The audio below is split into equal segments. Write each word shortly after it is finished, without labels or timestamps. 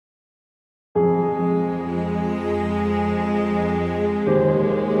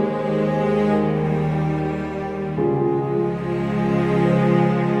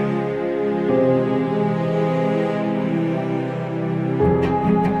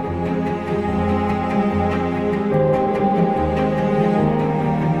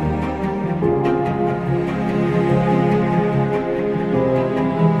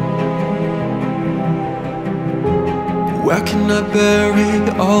I bury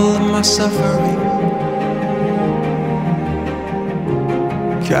all of my suffering.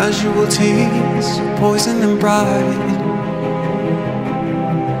 Casualties, poison and pride.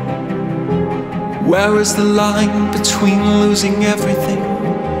 Where is the line between losing everything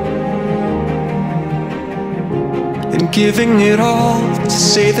and giving it all to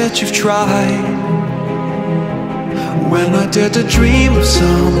say that you've tried? When I dared to dream of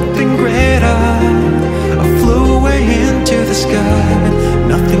something greater, I flew away into the sky.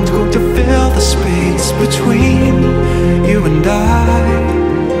 Nothing's going to fill the space between you and I.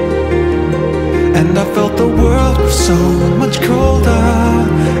 And I felt the world grew so much colder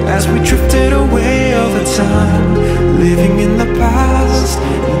as we drifted away over time, living in the past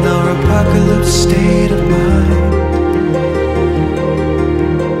in our apocalypse state of mind.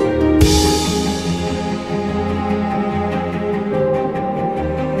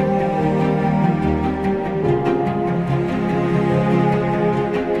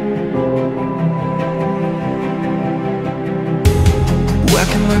 Where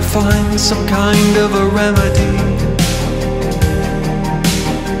can I find some kind of a remedy,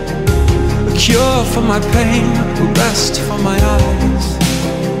 a cure for my pain, a rest for my eyes?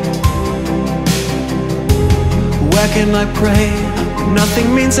 Where can I pray when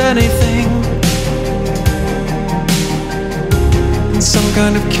nothing means anything? In some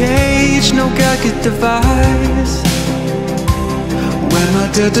kind of cage no God could devise. When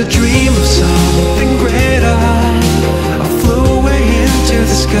I dared to dream of something greater, I flew away into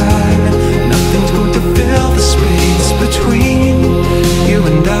the sky. Nothing's going to fill the space between you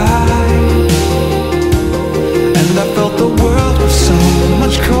and I. And I felt the world was so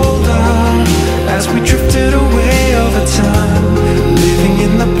much colder as we drifted away over time, living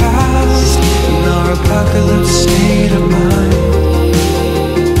in the past in our apocalypse state of mind.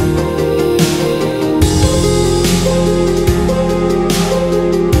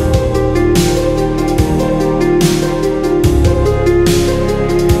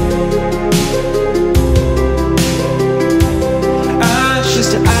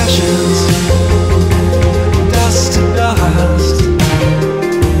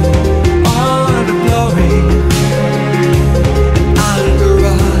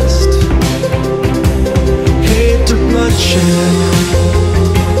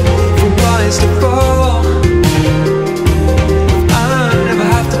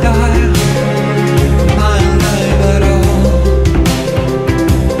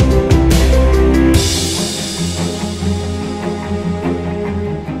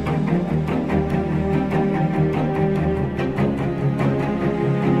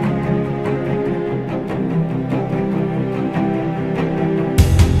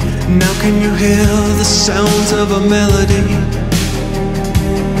 Now can you hear the sounds of a melody,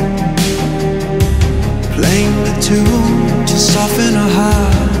 playing the tune to soften our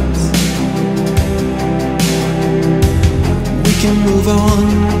hearts? We can move on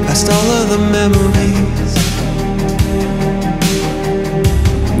past all of the memories,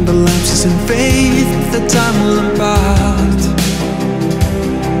 the lapses in faith that time will impart.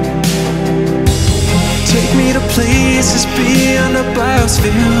 Take me to places beyond the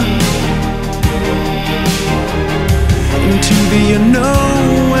biosphere, into the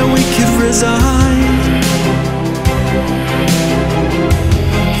unknown where we could reside.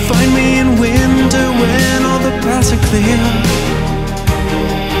 Find me in winter when all the paths are clear,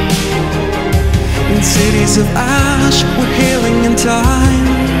 in cities of ash we're healing in time.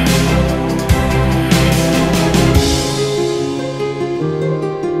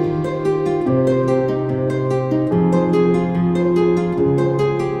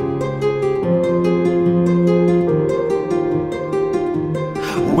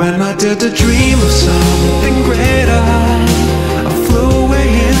 When I dared to dream of something great,